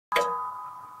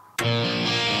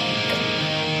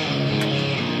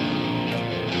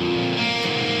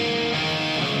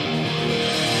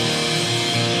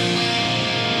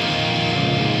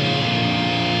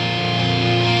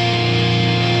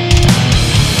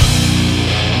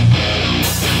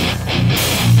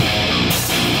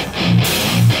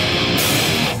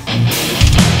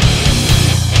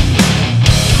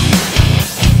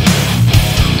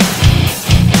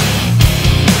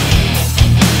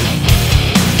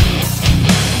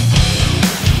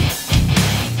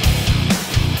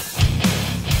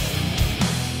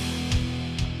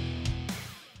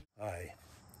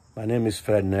My name is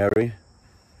Fred Nery.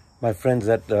 My friends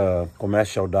at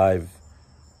Commercial Dive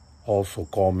also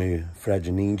call me Fred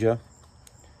Ninja.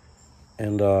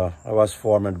 And I was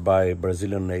formed by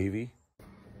Brazilian Navy.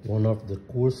 One of the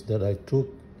courses that I took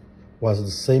was the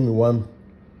same one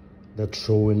that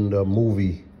shown in the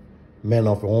movie Man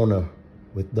of Honor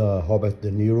with Robert De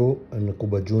Niro and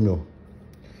Cuba Jr.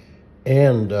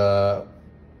 And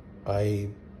I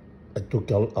took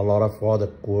a lot of other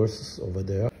courses over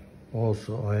there.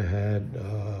 Also, I had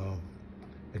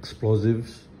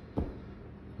explosives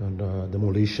and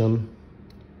demolition,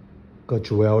 cut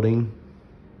welding,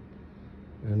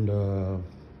 and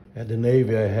at the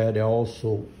Navy I had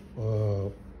also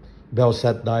bell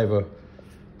set diver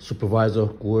supervisor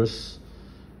course,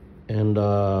 and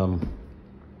I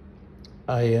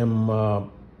am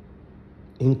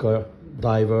Inca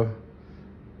diver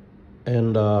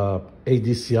and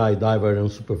ADCI diver and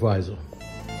supervisor.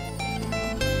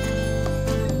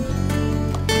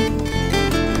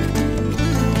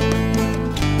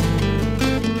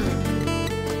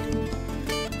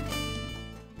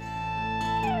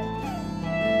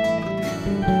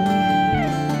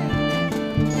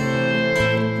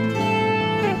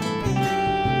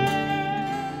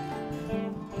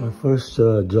 My first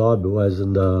job was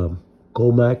in the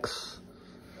Comax,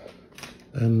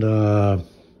 and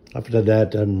after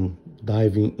that I'm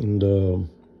diving in the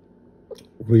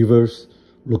rivers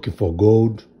looking for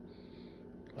gold.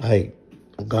 I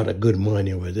got a good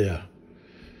money over there.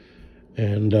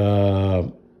 And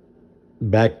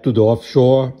back to the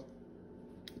offshore,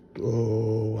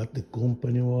 what the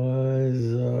company was,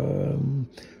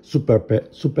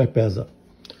 Supervisor.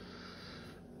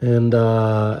 And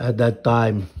at that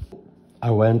time, I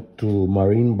went to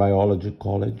Marine Biology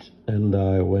College, and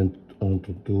I went on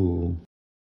to do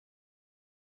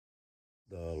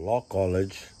the law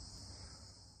college.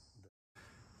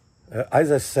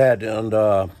 As I said on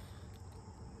the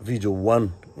video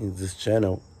 1 in this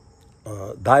channel,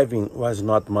 diving was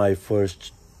not my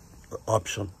first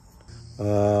option.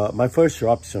 My first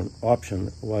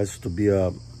option was to be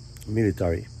a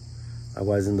military. I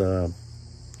was in the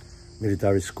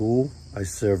military school. I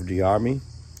served the army,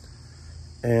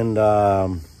 and I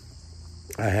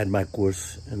had my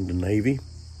course in the Navy,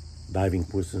 diving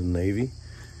course in the Navy.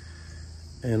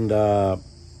 And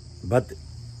but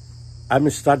I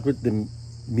started with the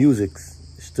music,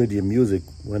 studying music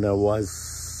when I was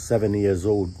 7 years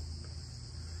old.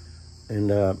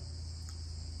 And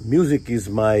music is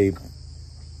my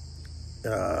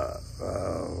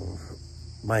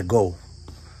my goal.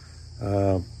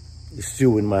 It's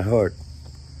still in my heart.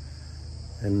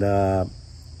 And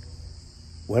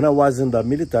when I was in the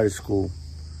military school,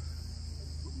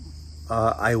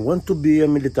 I want to be a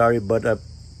military, but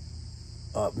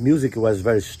music was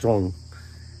very strong.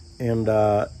 And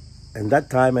that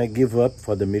time I gave up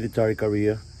for the military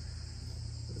career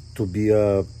to be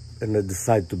and I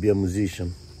decided to be a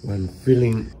musician. When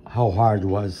feeling how hard it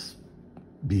was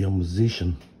be a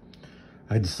musician,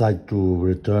 I decided to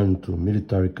return to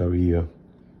military career.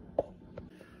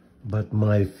 But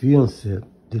my fiancée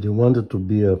didn't want to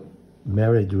be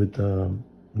married with a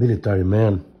military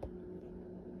man.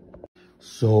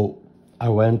 So I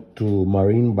went to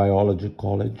Marine Biology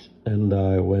College, and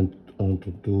I went on to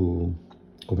do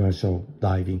commercial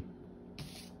diving.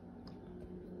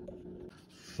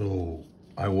 So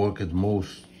I worked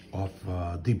most of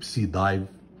deep sea dive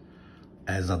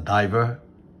as a diver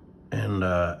and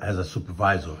as a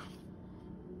supervisor.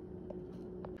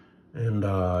 And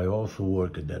I also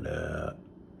worked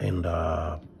in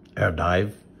air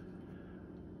dive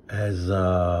as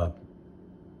a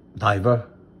diver,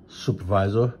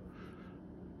 supervisor,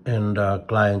 and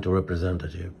client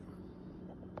representative.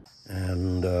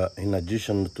 And in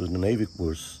addition to the Navy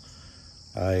course,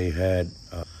 I had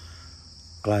a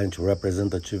client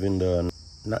representative in the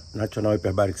National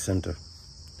Hyperbaric Center.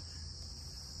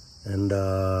 And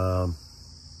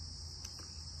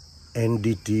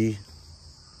NDT,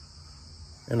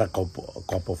 and a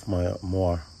couple of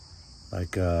more,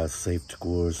 like safety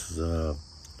course,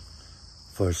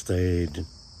 first aid,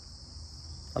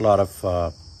 a lot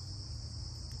of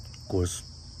course.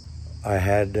 I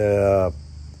had the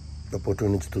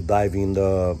opportunity to dive in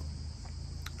the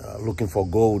looking for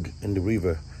gold in the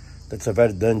river. That's a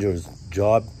very dangerous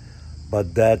job,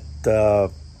 but that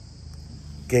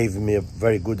gave me a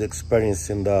very good experience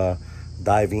in the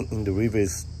diving in the river.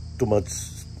 Is too much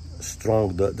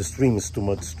strong, the stream is too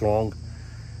much strong,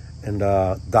 and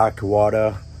dark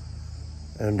water,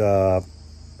 and a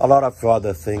lot of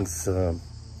other things,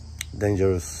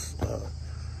 dangerous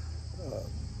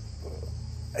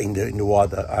in the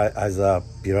water, as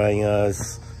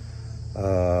piranhas,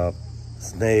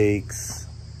 snakes,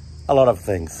 a lot of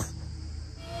things.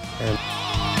 And